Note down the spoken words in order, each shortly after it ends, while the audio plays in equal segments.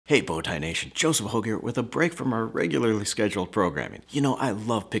Hey Bowtie Nation, Joseph Hogue here with a break from our regularly scheduled programming. You know, I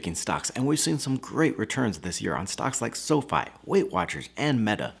love picking stocks, and we've seen some great returns this year on stocks like SoFi, Weight Watchers, and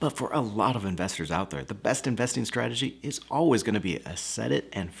Meta. But for a lot of investors out there, the best investing strategy is always going to be a set it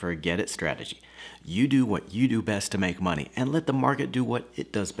and forget it strategy. You do what you do best to make money, and let the market do what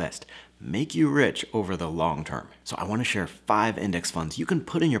it does best. Make you rich over the long term. So I want to share 5 index funds you can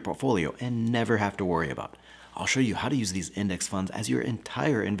put in your portfolio and never have to worry about. I'll show you how to use these index funds as your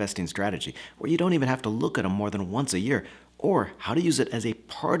entire investing strategy, where you don't even have to look at them more than once a year, or how to use it as a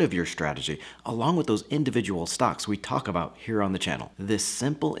part of your strategy, along with those individual stocks we talk about here on the channel. This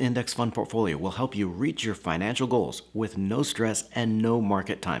simple index fund portfolio will help you reach your financial goals with no stress and no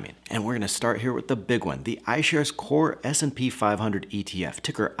market timing. And we're going to start here with the big one, the iShares Core S&P 500 ETF,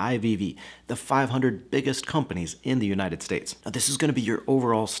 ticker IVV, the 500 biggest companies in the United States. Now, this is going to be your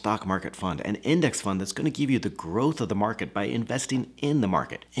overall stock market fund, an index fund that's going to give you the growth of the market by investing in the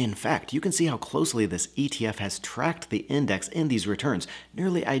market. In fact, you can see how closely this ETF has tracked the index in these returns,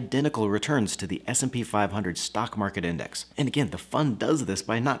 nearly identical returns to the S&P 500 stock market index. And again, the fund does this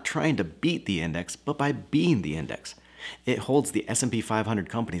by not trying to beat the index, but by being the index. It holds the S&P 500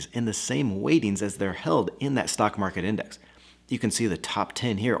 companies in the same weightings as they're held in that stock market index. You can see the top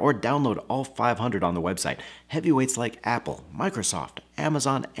 10 here, or download all 500 on the website. Heavyweights like Apple, Microsoft,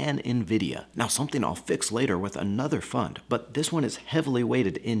 Amazon, and Nvidia. Now, something I'll fix later with another fund, but this one is heavily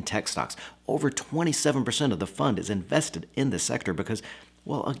weighted in tech stocks. Over 27% of the fund is invested in this sector because,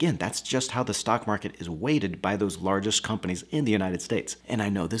 well, again, that's just how the stock market is weighted by those largest companies in the United States. And I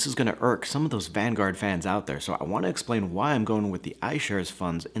know this is going to irk some of those Vanguard fans out there, so I want to explain why I'm going with the iShares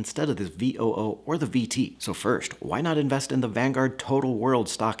funds instead of this VOO or the VT. So first, why not invest in the Vanguard Total World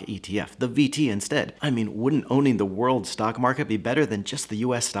Stock ETF, the VT instead? I mean, wouldn't owning the world stock market be better than just the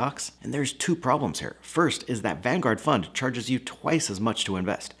US stocks? And there's 2 problems here. First is that Vanguard fund charges you twice as much to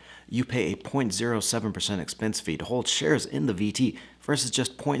invest. You pay a 0.07% expense fee to hold shares in the VT versus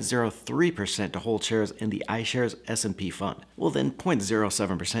just 0.03% to hold shares in the iShares S&P fund. Well, then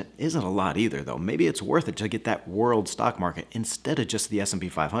 0.07% isn't a lot either, though. Maybe it's worth it to get that world stock market instead of just the S&P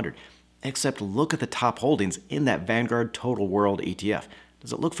 500. Except look at the top holdings in that Vanguard Total World ETF.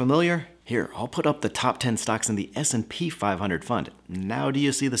 Does it look familiar? Here, I'll put up the top 10 stocks in the S&P 500 fund. Now do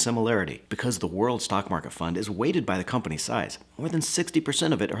you see the similarity? Because the World Stock Market Fund is weighted by the company size. More than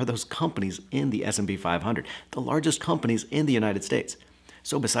 60% of it are those companies in the S&P 500, the largest companies in the United States.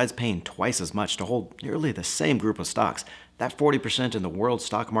 So besides paying twice as much to hold nearly the same group of stocks, that 40% in the world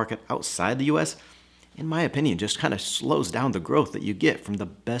stock market outside the US, in my opinion, just kind of slows down the growth that you get from the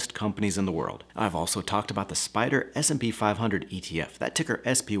best companies in the world. I've also talked about the SPDR S&P 500 ETF, that ticker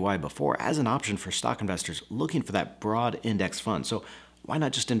SPY before, as an option for stock investors looking for that broad index fund. So why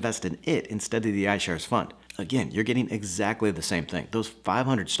not just invest in it instead of the iShares fund? Again, you're getting exactly the same thing, those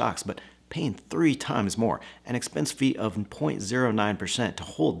 500 stocks, but paying 3 times more, an expense fee of 0.09% to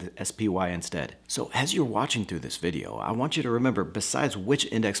hold the SPY instead. So as you're watching through this video, I want you to remember, besides which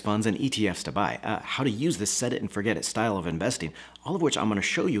index funds and ETFs to buy, how to use this set it and forget it style of investing, all of which I'm going to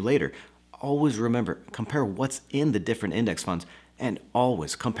show you later, always remember, compare what's in the different index funds, and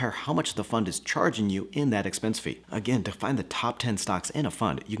always compare how much the fund is charging you in that expense fee. Again, to find the top 10 stocks in a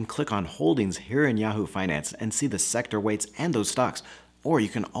fund, you can click on Holdings here in Yahoo Finance and see the sector weights and those stocks. Or you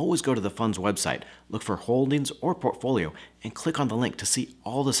can always go to the fund's website, look for Holdings or Portfolio, and click on the link to see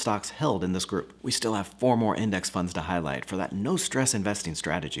all the stocks held in this group. We still have 4 more index funds to highlight for that no-stress investing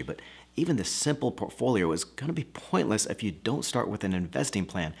strategy, but even this simple portfolio is going to be pointless if you don't start with an investing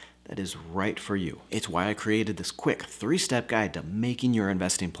plan that is right for you. It's why I created this quick 3-step guide to making your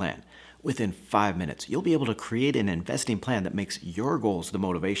investing plan. Within 5 minutes, you'll be able to create an investing plan that makes your goals the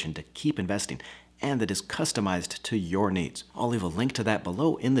motivation to keep investing and that is customized to your needs. I'll leave a link to that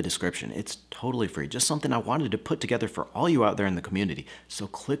below in the description. It's totally free, just something I wanted to put together for all you out there in the community. So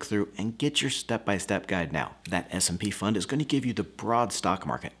click through and get your step-by-step guide now. That S&P fund is going to give you the broad stock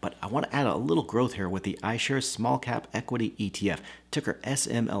market, but I want to add a little growth here with the iShares Small Cap Equity ETF, ticker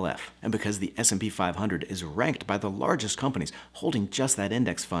SMLF. And because the S&P 500 is ranked by the largest companies, holding just that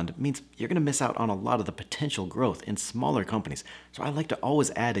index fund means you're going to miss out on a lot of the potential growth in smaller companies. So I like to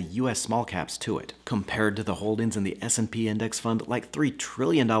always add a US small caps to it. Compared to the holdings in the S&P index fund, like $3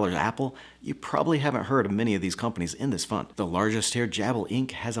 trillion Apple, you probably haven't heard of many of these companies in this fund. The largest here, Jabil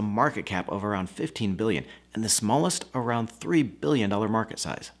Inc., has a market cap of around $15 billion, and the smallest around $3 billion market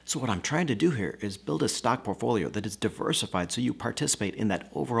size. So what I'm trying to do here is build a stock portfolio that is diversified so you participate in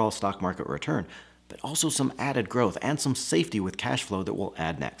that overall stock market return, but also some added growth and some safety with cash flow that we'll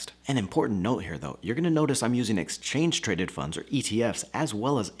add next. An important note here though, you're going to notice I'm using exchange traded funds or ETFs as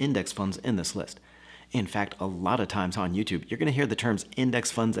well as index funds in this list. In fact, a lot of times on YouTube, you're going to hear the terms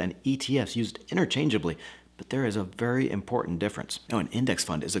index funds and ETFs used interchangeably, but there is a very important difference. Now, an index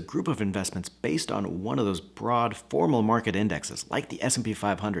fund is a group of investments based on one of those broad formal market indexes like the S&P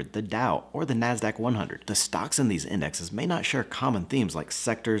 500, the Dow, or the NASDAQ 100. The stocks in these indexes may not share common themes like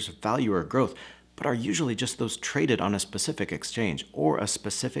sectors, value, or growth, but are usually just those traded on a specific exchange or a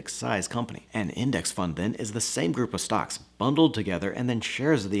specific size company. An index fund then is the same group of stocks bundled together, and then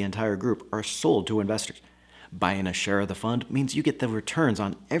shares of the entire group are sold to investors. Buying a share of the fund means you get the returns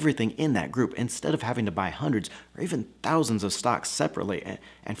on everything in that group instead of having to buy hundreds or even thousands of stocks separately,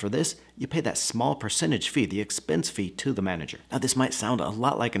 and for this, you pay that small percentage fee, the expense fee, to the manager. Now, this might sound a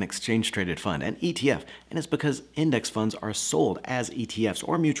lot like an exchange-traded fund, an ETF, and it's because index funds are sold as ETFs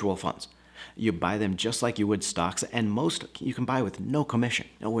or mutual funds. You buy them just like you would stocks, and most you can buy with no commission.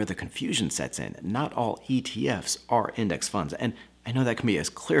 Now, where the confusion sets in, not all ETFs are index funds, and I know that can be as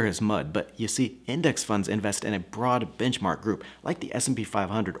clear as mud, but you see, index funds invest in a broad benchmark group like the S&P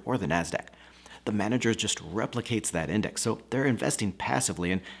 500 or the NASDAQ. The manager just replicates that index, so they're investing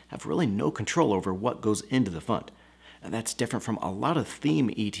passively and have really no control over what goes into the fund. And that's different from a lot of theme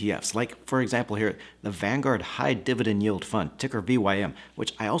ETFs, like, for example here, the Vanguard High Dividend Yield Fund, ticker VYM,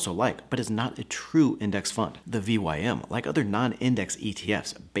 which I also like, but is not a true index fund. The VYM, like other non-index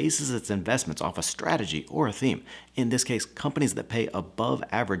ETFs, bases its investments off a strategy or a theme, in this case, companies that pay above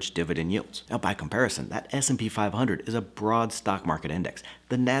average dividend yields. Now, by comparison, that S&P 500 is a broad stock market index.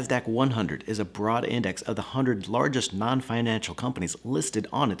 The NASDAQ 100 is a broad index of the 100 largest non-financial companies listed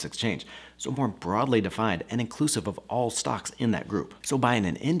on its exchange, so more broadly defined and inclusive of all stocks in that group. So buying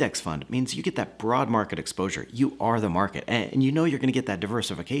an index fund means you get that broad market exposure. You are the market, and you know you're going to get that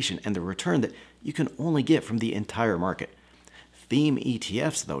diversification and the return that you can only get from the entire market. Theme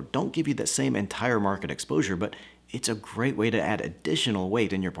ETFs, though, don't give you that same entire market exposure, but it's a great way to add additional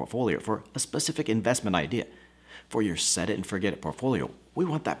weight in your portfolio for a specific investment idea. For your set-it-and-forget-it portfolio, we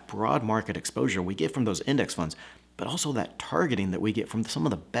want that broad market exposure we get from those index funds, but also that targeting that we get from some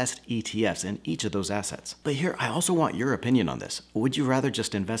of the best ETFs in each of those assets. But here, I also want your opinion on this. Would you rather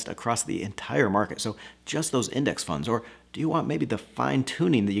just invest across the entire market, so just those index funds, or do you want maybe the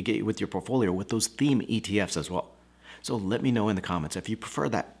fine-tuning that you get with your portfolio with those theme ETFs as well? So let me know in the comments if you prefer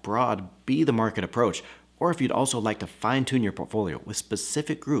that broad, be-the-market approach, or if you'd also like to fine-tune your portfolio with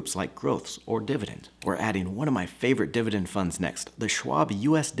specific groups like growths or dividend. We're adding one of my favorite dividend funds next, the Schwab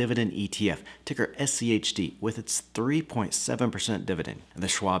US Dividend ETF, ticker SCHD, with its 3.7% dividend. The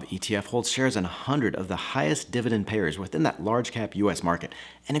Schwab ETF holds shares in 100 of the highest dividend payers within that large-cap US market,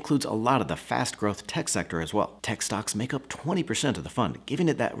 and includes a lot of the fast-growth tech sector as well. Tech stocks make up 20% of the fund, giving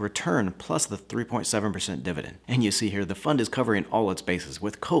it that return plus the 3.7% dividend. And you see here, the fund is covering all its bases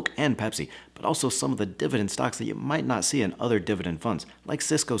with Coke and Pepsi, but also some of the dividend stocks that you might not see in other dividend funds, like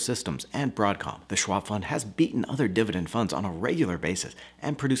Cisco Systems and Broadcom. The Schwab Fund has beaten other dividend funds on a regular basis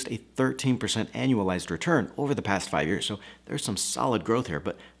and produced a 13% annualized return over the past 5 years, so there's some solid growth here,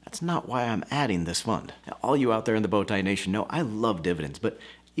 but that's not why I'm adding this fund. Now, all you out there in the Bowtie Nation know I love dividends, but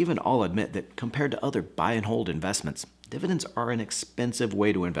even I'll admit that compared to other buy and hold investments, dividends are an expensive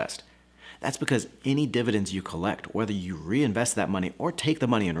way to invest. That's because any dividends you collect, whether you reinvest that money or take the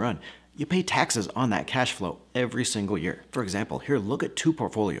money and run, you pay taxes on that cash flow every single year. For example, here look at two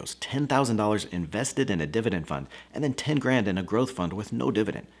portfolios, $10,000 invested in a dividend fund and then 10 grand in a growth fund with no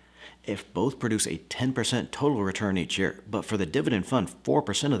dividend. If both produce a 10% total return each year, but for the dividend fund,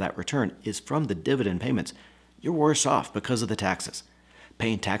 4% of that return is from the dividend payments, you're worse off because of the taxes.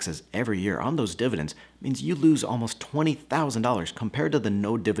 Paying taxes every year on those dividends means you lose almost $20,000 compared to the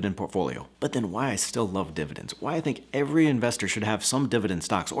no dividend portfolio. But then why I still love dividends, why I think every investor should have some dividend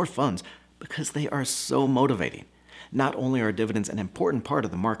stocks or funds, because they are so motivating. Not only are dividends an important part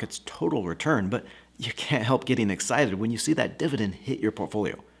of the market's total return, but you can't help getting excited when you see that dividend hit your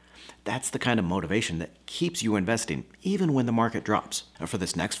portfolio. That's the kind of motivation that keeps you investing even when the market drops. Now for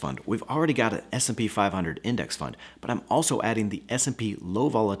this next fund, we've already got an S&P 500 index fund, but I'm also adding the S&P Low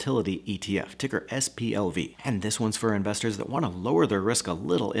Volatility ETF, ticker SPLV. And this one's for investors that want to lower their risk a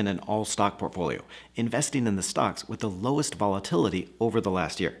little in an all-stock portfolio, investing in the stocks with the lowest volatility over the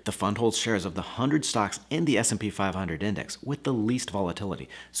last year. The fund holds shares of the 100 stocks in the S&P 500 index with the least volatility,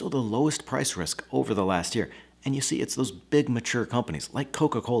 so the lowest price risk over the last year. And you see, it's those big mature companies like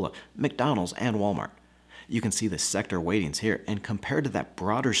Coca-Cola, McDonald's, and Walmart. You can see the sector weightings here, and compared to that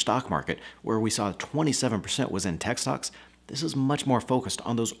broader stock market where we saw 27% was in tech stocks, this is much more focused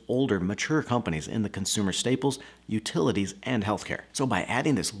on those older, mature companies in the consumer staples, utilities, and healthcare. So by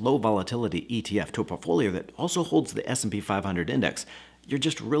adding this low volatility ETF to a portfolio that also holds the S&P 500 index, you're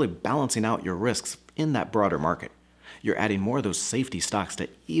just really balancing out your risks in that broader market. You're adding more of those safety stocks to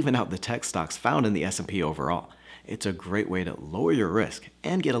even out the tech stocks found in the S&P overall. It's a great way to lower your risk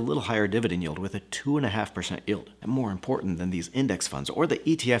and get a little higher dividend yield with a 2.5% yield. And more important than these index funds or the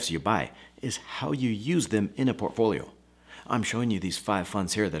ETFs you buy is how you use them in a portfolio. I'm showing you these 5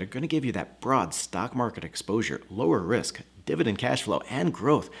 funds here that are going to give you that broad stock market exposure, lower risk, dividend cash flow, and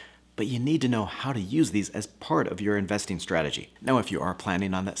growth. But you need to know how to use these as part of your investing strategy. Now, if you are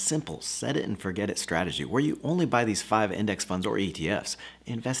planning on that simple set it and forget it strategy where you only buy these 5 index funds or ETFs,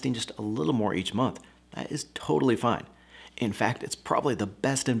 investing just a little more each month, that is totally fine. In fact, it's probably the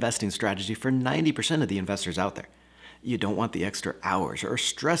best investing strategy for 90% of the investors out there. You don't want the extra hours or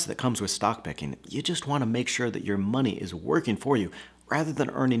stress that comes with stock picking. You just want to make sure that your money is working for you rather than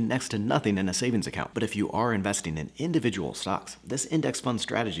earning next to nothing in a savings account. But if you are investing in individual stocks, this index fund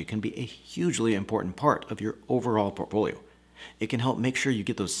strategy can be a hugely important part of your overall portfolio. It can help make sure you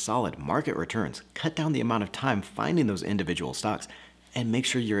get those solid market returns, cut down the amount of time finding those individual stocks, and make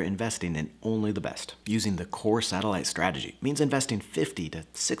sure you're investing in only the best. Using the core satellite strategy means investing 50 to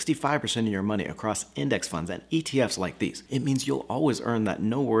 65% of your money across index funds and ETFs like these. It means you'll always earn that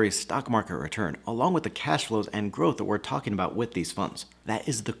no-worries stock market return along with the cash flows and growth that we're talking about with these funds. That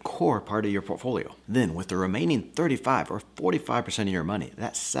is the core part of your portfolio. Then with the remaining 35 or 45% of your money,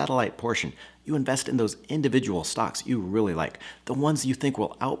 that satellite portion, you invest in those individual stocks you really like, the ones you think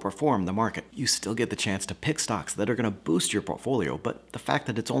will outperform the market. You still get the chance to pick stocks that are going to boost your portfolio, but the fact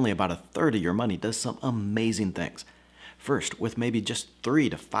that it's only about a third of your money does some amazing things. First, with maybe just 3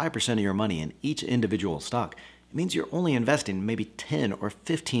 to 5% of your money in each individual stock, it means you're only investing in maybe 10 or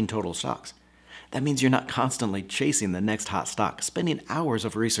 15 total stocks. That means you're not constantly chasing the next hot stock, spending hours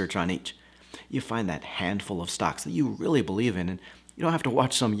of research on each. You find that handful of stocks that you really believe in, and you don't have to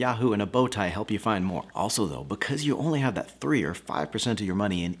watch some Yahoo in a bow tie help you find more. Also though, because you only have that 3 or 5% of your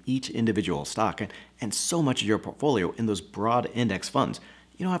money in each individual stock and so much of your portfolio in those broad index funds,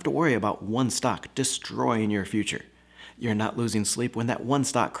 you don't have to worry about one stock destroying your future. You're not losing sleep when that one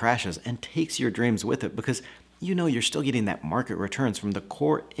stock crashes and takes your dreams with it because you know you're still getting that market returns from the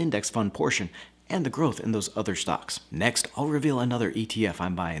core index fund portion and the growth in those other stocks. Next, I'll reveal another ETF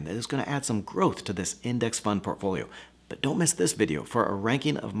I'm buying that is going to add some growth to this index fund portfolio. But don't miss this video for a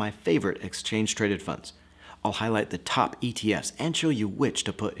ranking of my favorite exchange-traded funds. I'll highlight the top ETFs and show you which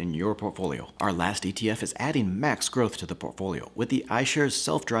to put in your portfolio. Our last ETF is adding max growth to the portfolio with the iShares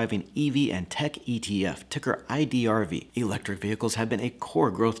Self-Driving EV and Tech ETF, ticker IDRV. Electric vehicles have been a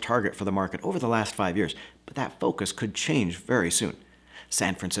core growth target for the market over the last 5 years, but that focus could change very soon.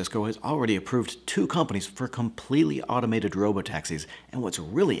 San Francisco has already approved 2 companies for completely automated robotaxis, and what's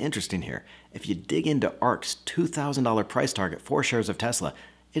really interesting here, if you dig into ARK's $2,000 price target for shares of Tesla,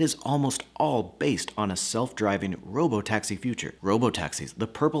 it is almost all based on a self-driving robotaxi future. Robotaxis, the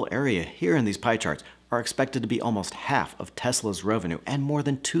purple area here in these pie charts, are expected to be almost half of Tesla's revenue and more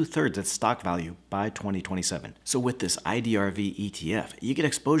than 2/3 its stock value by 2027. So with this IDRV ETF, you get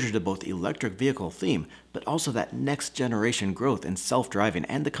exposure to both electric vehicle theme, but also that next generation growth in self-driving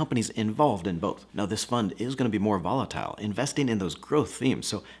and the companies involved in both. Now this fund is going to be more volatile, investing in those growth themes,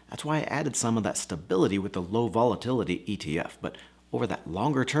 so that's why I added some of that stability with the low volatility ETF, but over that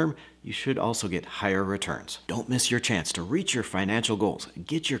longer term, you should also get higher returns. Don't miss your chance to reach your financial goals.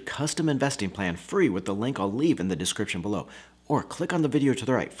 Get your custom investing plan free with the link I'll leave in the description below, or click on the video to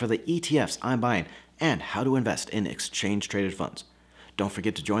the right for the ETFs I'm buying and how to invest in exchange-traded funds. Don't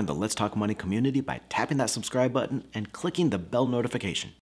forget to join the Let's Talk Money community by tapping that subscribe button and clicking the bell notification.